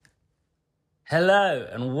Hello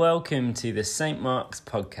and welcome to the St. Mark's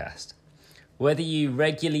podcast. Whether you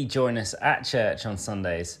regularly join us at church on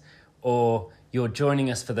Sundays or you're joining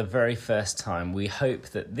us for the very first time, we hope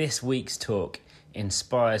that this week's talk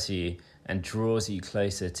inspires you and draws you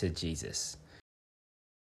closer to Jesus.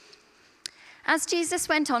 As Jesus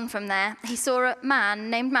went on from there, he saw a man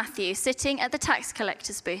named Matthew sitting at the tax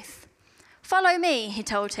collector's booth. "Follow me," he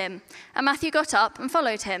told him, and Matthew got up and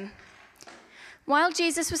followed him. While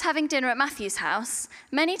Jesus was having dinner at Matthew's house,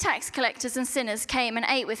 many tax collectors and sinners came and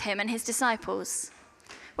ate with him and his disciples.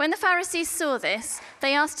 When the Pharisees saw this,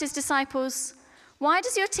 they asked his disciples, "Why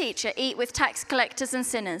does your teacher eat with tax collectors and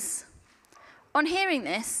sinners?" On hearing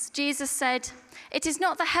this, Jesus said, "It is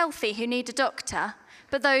not the healthy who need a doctor,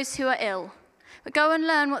 but those who are ill. But go and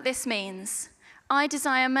learn what this means. I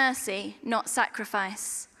desire mercy, not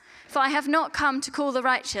sacrifice. For I have not come to call the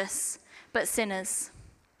righteous, but sinners."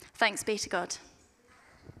 Thanks be to God.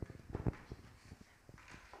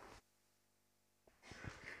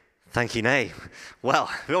 Thank you, Nay. Well,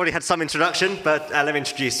 we already had some introduction, but let me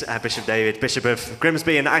introduce Bishop David, Bishop of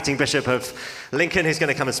Grimsby and Acting Bishop of Lincoln, who's going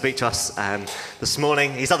to come and speak to us this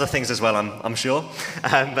morning. He's other things as well, I'm sure.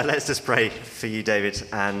 But let's just pray for you, David,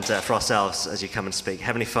 and for ourselves as you come and speak.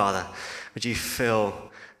 Heavenly Father, would you fill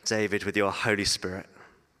David with your Holy Spirit?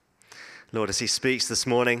 Lord, as he speaks this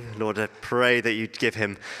morning, Lord, I pray that you'd give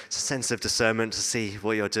him a sense of discernment to see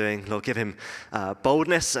what you're doing. Lord, give him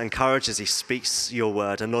boldness and courage as he speaks your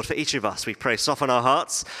word. And Lord, for each of us, we pray, soften our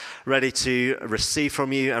hearts, ready to receive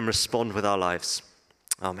from you and respond with our lives.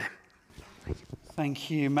 Amen. Thank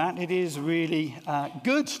you, Matt. It is really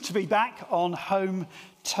good to be back on home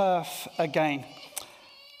turf again.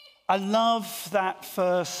 I love that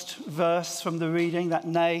first verse from the reading that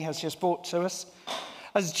Nay has just brought to us.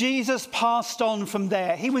 As Jesus passed on from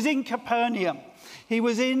there, he was in Capernaum. He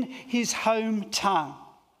was in his hometown.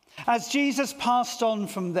 As Jesus passed on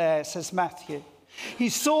from there, says Matthew, he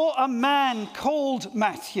saw a man called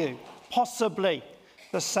Matthew, possibly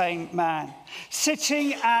the same man,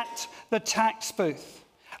 sitting at the tax booth.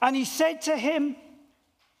 And he said to him,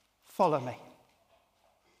 "Follow me."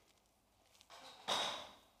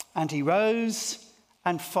 And he rose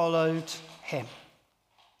and followed him.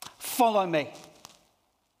 "Follow me."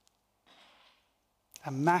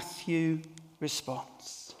 And Matthew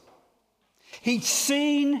responds.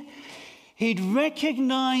 He'd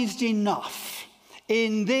recognized enough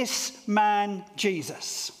in this man,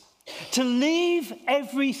 Jesus, to leave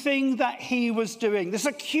everything that he was doing, the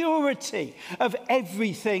security of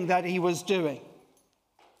everything that he was doing,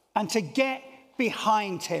 and to get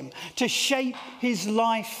behind him, to shape his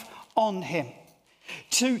life on him,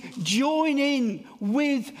 to join in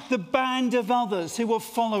with the band of others who were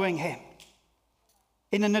following him,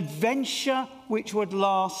 in an adventure which would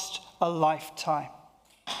last a lifetime.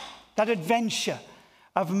 That adventure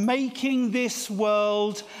of making this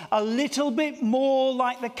world a little bit more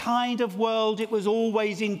like the kind of world it was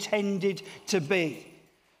always intended to be.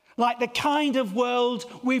 Like the kind of world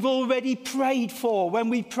we've already prayed for when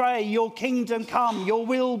we pray, "Your kingdom come, your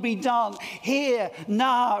will be done, here,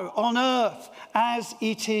 now, on earth, as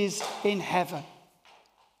it is in heaven."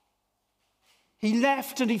 He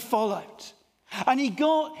left and he followed. And he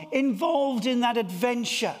got involved in that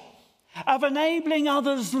adventure of enabling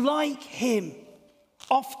others like him,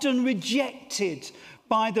 often rejected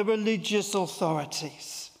by the religious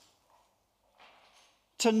authorities,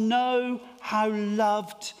 to know how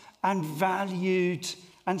loved and valued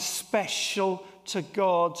and special to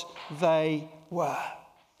God they were.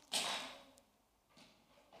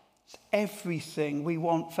 It's everything we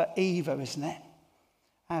want for Eva, isn't it?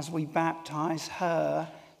 As we baptize her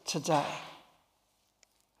today.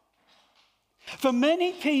 For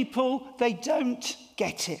many people, they don't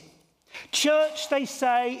get it. Church, they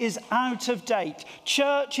say, is out of date.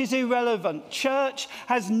 Church is irrelevant. Church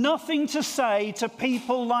has nothing to say to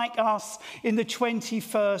people like us in the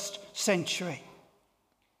 21st century.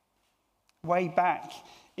 Way back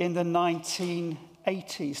in the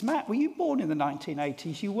 1980s. Matt, were you born in the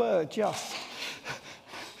 1980s? You were, just.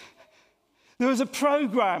 There was a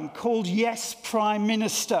programme called Yes, Prime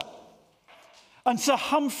Minister. And Sir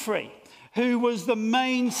Humphrey, who was the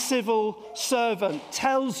main civil servant,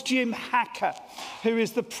 tells Jim Hacker, who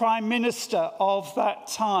is the Prime Minister of that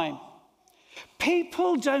time,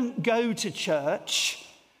 "People don't go to church,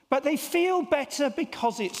 but they feel better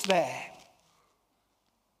because it's there."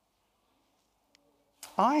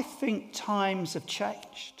 I think times have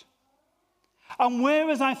changed. And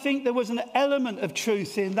whereas I think there was an element of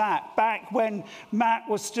truth in that back when Matt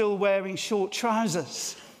was still wearing short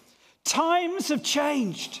trousers, times have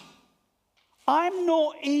changed. I'm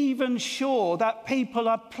not even sure that people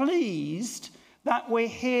are pleased that we're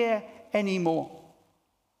here anymore.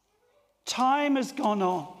 Time has gone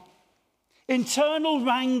on. Internal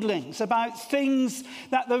wranglings about things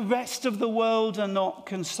that the rest of the world are not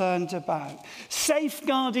concerned about.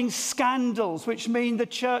 Safeguarding scandals, which mean the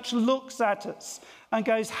church looks at us and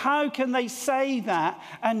goes, how can they say that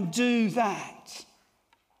and do that?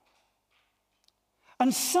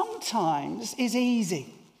 And sometimes it's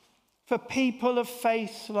easy for people of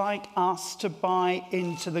faith like us to buy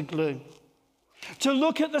into the gloom. To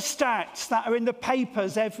look at the stats that are in the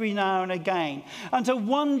papers every now and again and to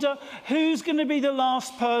wonder who's going to be the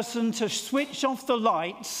last person to switch off the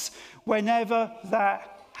lights whenever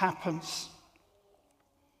that happens.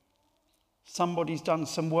 Somebody's done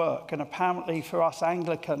some work, and apparently for us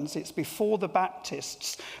Anglicans it's before the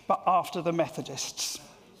Baptists but after the Methodists.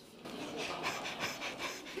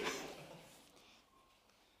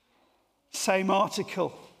 Same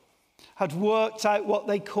article had worked out what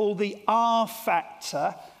they call the R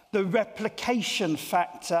factor, the replication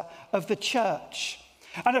factor of the church.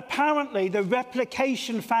 And apparently the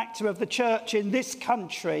replication factor of the church in this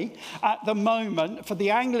country at the moment for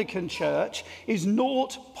the Anglican Church is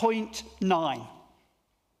 0.9.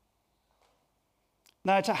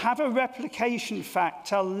 Now, to have a replication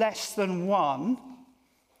factor less than 1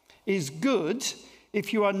 is good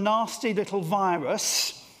if you're a nasty little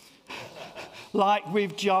virus like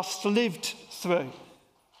we've just lived through.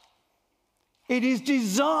 It is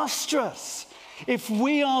disastrous if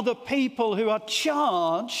we are the people who are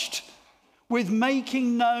charged with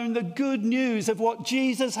making known the good news of what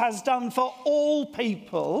Jesus has done for all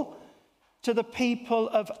people to the people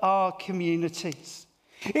of our communities.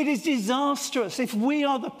 It is disastrous if we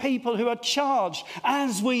are the people who are charged,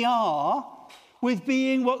 as we are, with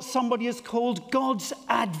being what somebody has called God's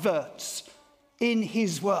adverts in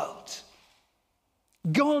his world.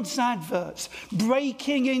 God's adverts,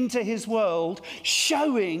 breaking into his world,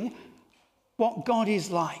 showing what God is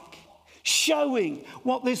like, showing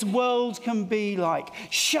what this world can be like,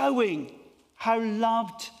 showing how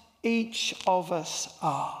loved each of us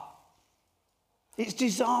are. It's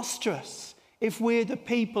disastrous if we're the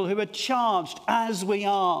people who are charged, as we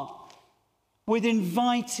are, with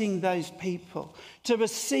inviting those people to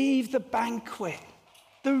receive the banquet,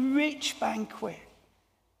 the rich banquet,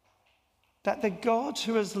 that the God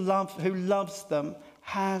who loves them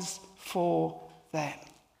has for them.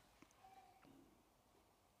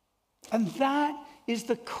 And that is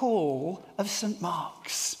the call of St.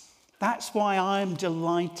 Mark's. That's why I'm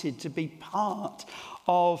delighted to be part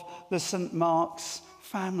of the St. Mark's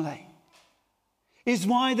family. Is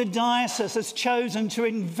why the diocese has chosen to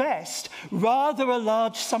invest rather a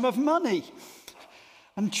large sum of money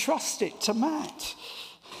and trust it to Matt.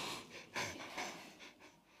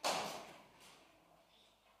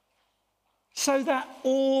 So that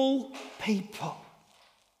all people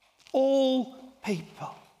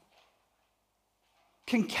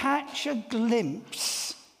can catch a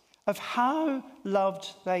glimpse of how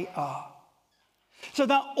loved they are. So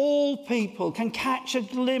that all people can catch a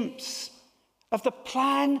glimpse of the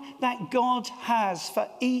plan that God has for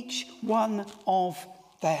each one of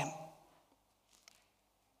them.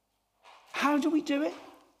 How do we do it?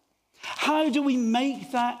 How do we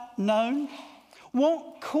make that known?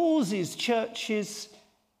 What causes churches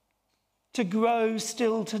to grow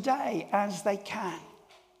still today as they can?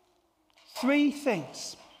 Three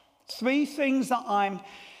things that I'm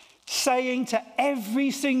saying to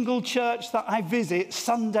every single church that I visit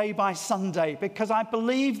Sunday by Sunday, because I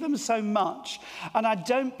believe them so much, and I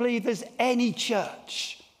don't believe there's any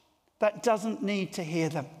church that doesn't need to hear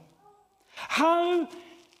them. How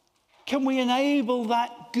can we enable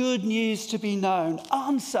that good news to be known?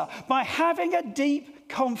 Answer: by having a deep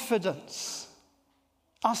confidence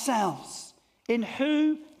ourselves in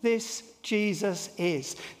who this Jesus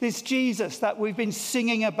is. This Jesus that we've been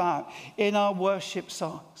singing about in our worship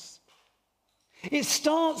songs. It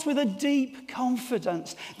starts with a deep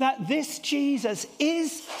confidence that this Jesus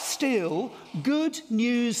is still good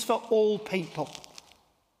news for all people.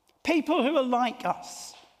 People who are like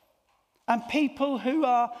us. And people who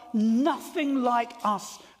are nothing like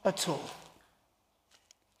us at all.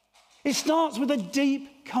 It starts with a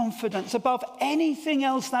deep confidence above anything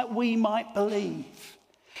else that we might believe,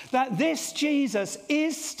 that this Jesus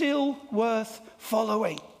is still worth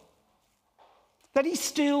following, that he's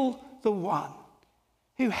still the one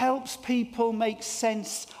who helps people make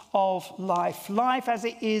sense of life, life as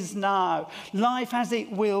it is now, life as it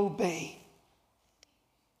will be.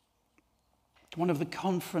 One of the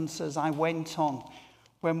conferences I went on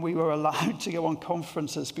when we were allowed to go on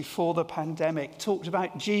conferences before the pandemic talked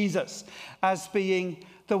about Jesus as being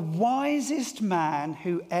the wisest man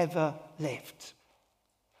who ever lived.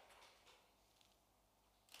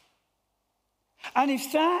 And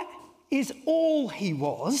if that is all he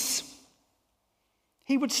was,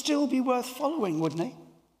 he would still be worth following, wouldn't he?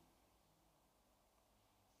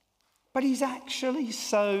 But he's actually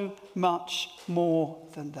so much more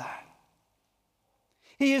than that.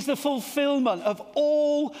 He is the fulfillment of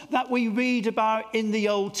all that we read about in the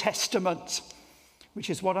Old Testament, which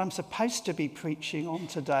is what I'm supposed to be preaching on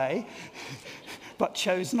today, but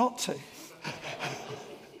chose not to.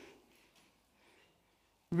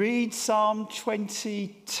 Read Psalm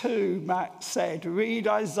 22, Matt said. Read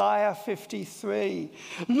Isaiah 53.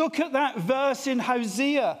 Look at that verse in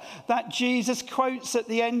Hosea that Jesus quotes at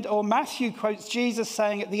the end, or Matthew quotes Jesus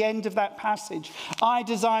saying at the end of that passage, I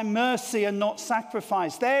desire mercy and not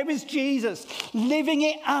sacrifice. There is Jesus living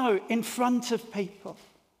it out in front of people.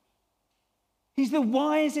 He's the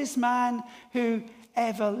wisest man who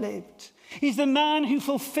ever lived. He's the man who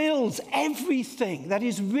fulfills everything that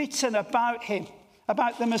is written about him,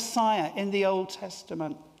 about the Messiah in the Old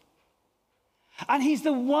Testament. And he's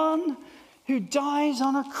the one who dies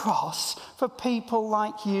on a cross for people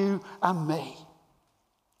like you and me.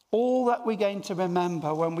 All that we're going to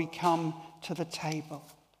remember when we come to the table.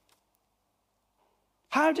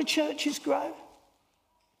 How do churches grow?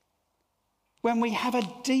 When we have a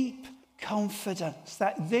deep confidence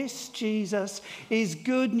that this Jesus is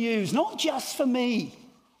good news, not just for me,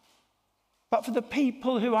 but for the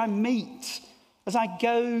people who I meet as I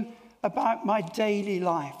go about my daily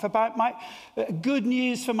life, about my good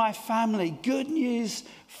news for my family, good news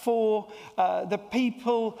for the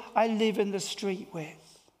people I live in the street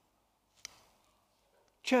with.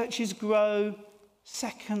 Churches grow,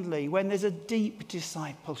 secondly, when there's a deep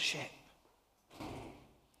discipleship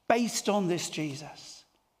based on this Jesus.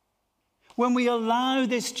 When we allow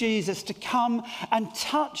this Jesus to come and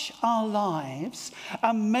touch our lives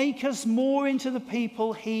and make us more into the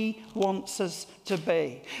people he wants us to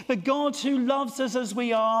be. The God who loves us as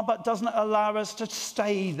we are but doesn't allow us to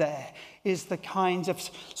stay there is the kind of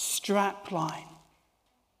strapline.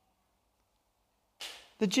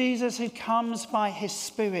 The Jesus who comes by his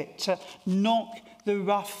Spirit to knock the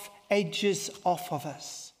rough edges off of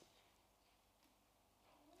us.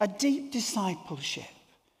 A deep discipleship.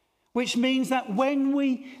 Which means that when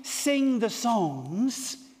we sing the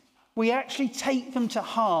songs, we actually take them to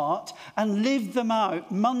heart and live them out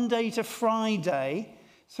Monday to Friday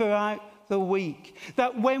throughout the week.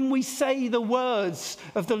 That when we say the words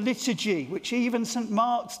of the liturgy, which even St.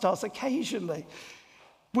 Mark's does occasionally,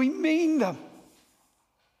 we mean them.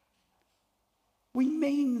 We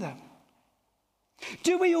mean them.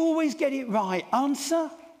 Do we always get it right? Answer,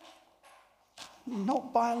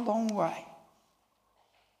 not by a long way.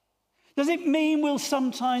 Does it mean we'll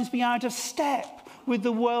sometimes be out of step with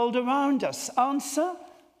the world around us? Answer,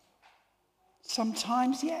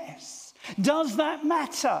 sometimes yes. Does that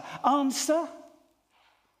matter? Answer,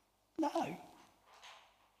 no.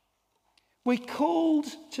 We're called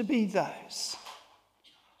to be those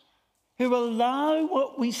who allow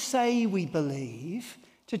what we say we believe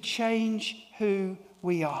to change who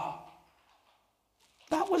we are.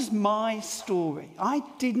 That was my story. I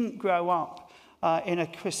didn't grow up in a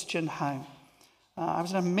Christian home. I was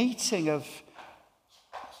in a meeting of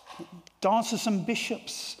diocesan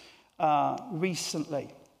bishops recently,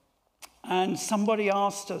 and somebody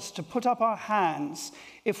asked us to put up our hands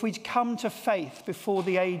if we'd come to faith before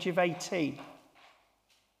the age of 18.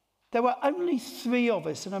 There were only 3 of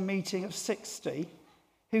us in a meeting of 60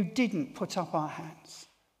 who didn't put up our hands.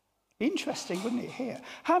 Interesting, wouldn't it, here?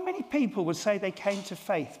 How many people would say they came to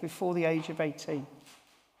faith before the age of 18?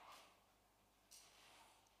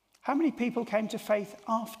 How many people came to faith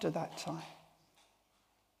after that time?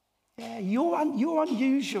 Yeah, you're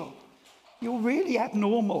unusual. You're really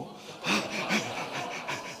abnormal.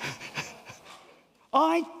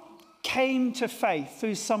 I came to faith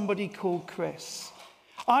through somebody called Chris.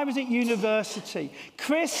 I was at university.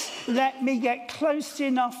 Chris let me get close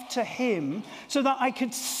enough to him so that I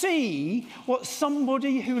could see what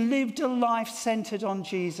somebody who lived a life centered on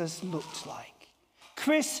Jesus looked like.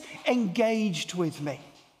 Chris engaged with me.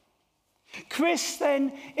 Chris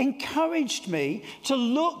then encouraged me to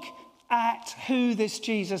look at who this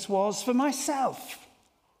Jesus was for myself.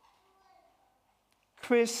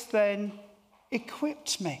 Chris then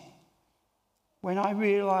equipped me when I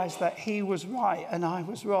realized that he was right and I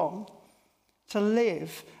was wrong to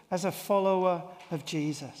live as a follower of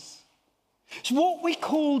Jesus. It's what we're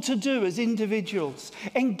called to do as individuals.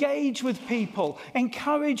 Engage with people,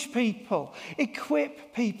 encourage people,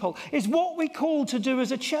 equip people. It's what we're called to do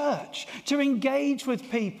as a church. To engage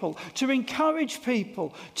with people, to encourage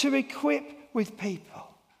people, to equip with people.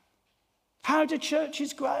 How do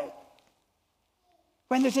churches grow?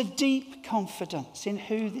 When there's a deep confidence in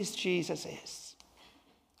who this Jesus is.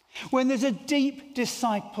 When there's a deep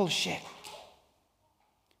discipleship,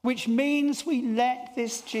 which means we let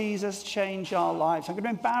this Jesus change our lives. I'm going to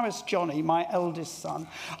embarrass Johnny, my eldest son.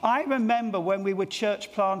 I remember when we were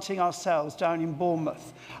church planting ourselves down in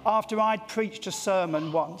Bournemouth, after I'd preached a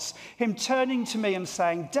sermon once, him turning to me and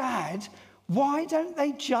saying, "Dad, why don't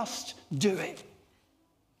they just do it?"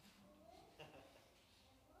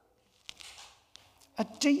 A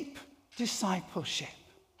deep discipleship,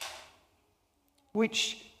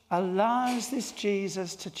 which allows this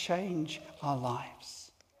Jesus to change our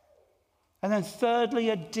lives. And then thirdly,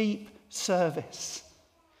 a deep service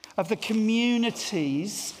of the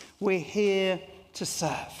communities we're here to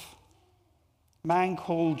serve. A man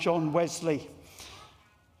called John Wesley,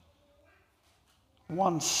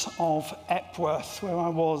 once of Epworth, where I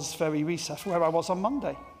was very recently, where I was on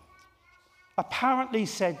Monday, apparently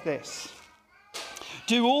said this: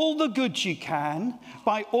 "Do all the good you can,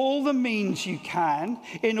 by all the means you can,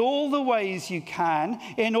 in all the ways you can,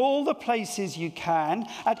 in all the places you can,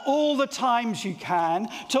 at all the times you can,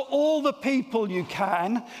 to all the people you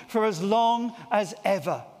can, for as long as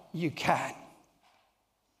ever you can."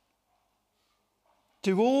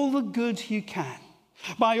 Do all the good you can,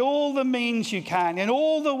 by all the means you can, in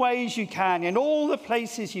all the ways you can, in all the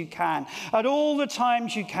places you can, at all the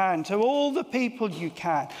times you can, to all the people you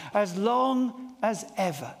can, as long as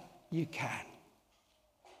ever you can.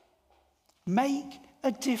 Make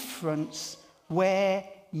a difference where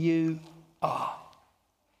you are.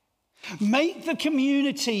 Make the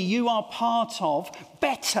community you are part of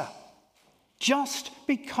better just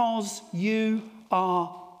because you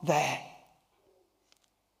are there.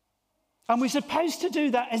 And we're supposed to do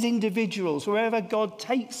that as individuals, wherever God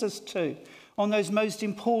takes us to on those most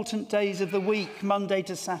important days of the week, Monday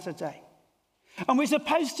to Saturday. And we're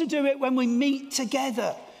supposed to do it when we meet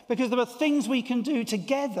together, because there are things we can do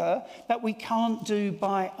together that we can't do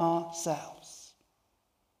by ourselves.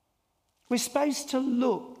 We're supposed to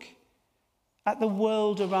look at the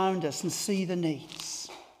world around us and see the needs,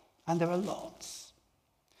 and there are lots.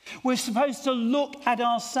 We're supposed to look at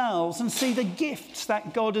ourselves and see the gifts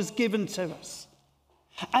that God has given to us.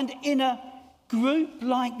 And in a group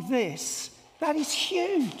like this, that is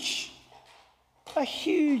huge. A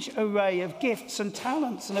huge array of gifts and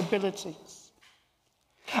talents and abilities.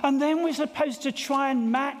 And then we're supposed to try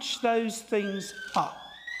and match those things up.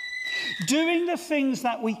 Doing the things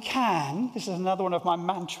that we can, this is another one of my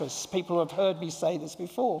mantras, people have heard me say this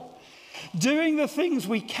before. Doing the things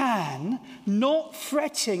we can, not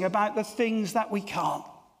fretting about the things that we can't.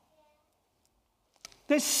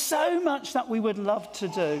 There's so much that we would love to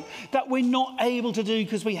do that we're not able to do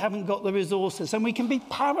because we haven't got the resources, and we can be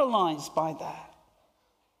paralyzed by that.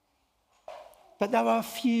 But there are a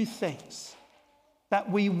few things that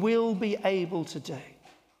we will be able to do.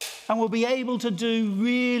 And we'll be able to do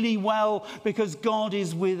really well because God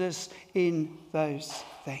is with us in those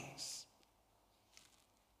things.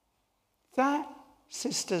 That,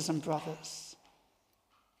 sisters and brothers,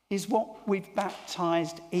 is what we've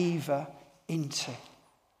baptized Eva into.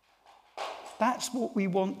 That's what we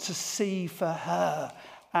want to see for her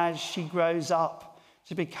as she grows up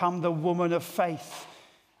to become the woman of faith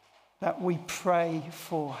that we pray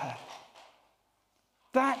for her.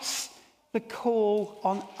 That's the call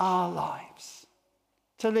on our lives,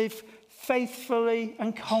 to live faithfully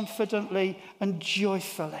and confidently and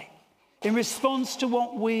joyfully in response to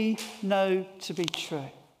what we know to be true.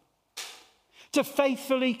 To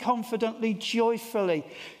faithfully, confidently, joyfully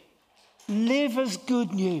live as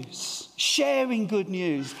good news, sharing good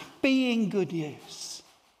news, being good news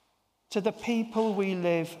to the people we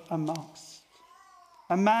live amongst.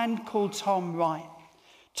 A man called Tom Wright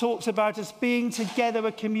talks about us being together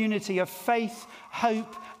a community of faith,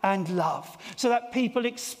 hope, and love, so that people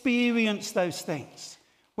experience those things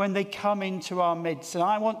when they come into our midst. And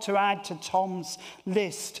I want to add to Tom's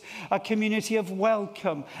list a community of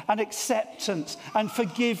welcome and acceptance and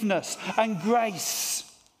forgiveness and grace,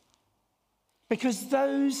 because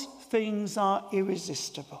those things are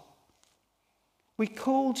irresistible. We're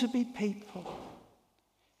called to be people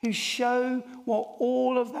who show what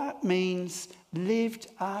all of that means lived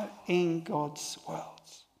out in God's world.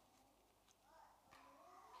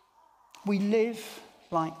 We live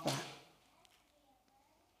like that.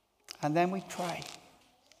 And then we pray.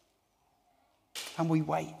 And we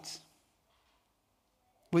wait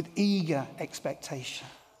with eager expectation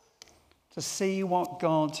to see what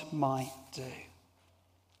God might do.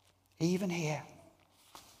 Even here.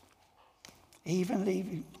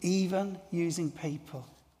 Even using people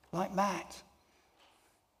like Matt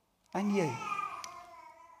and you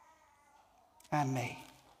and me.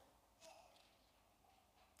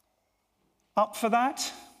 Up for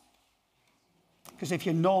that? Because if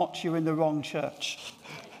you're not, you're in the wrong church.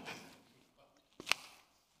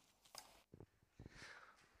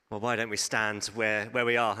 Well, why don't we stand where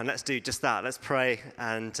we are, and let's do just that. Let's pray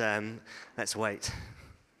and let's wait.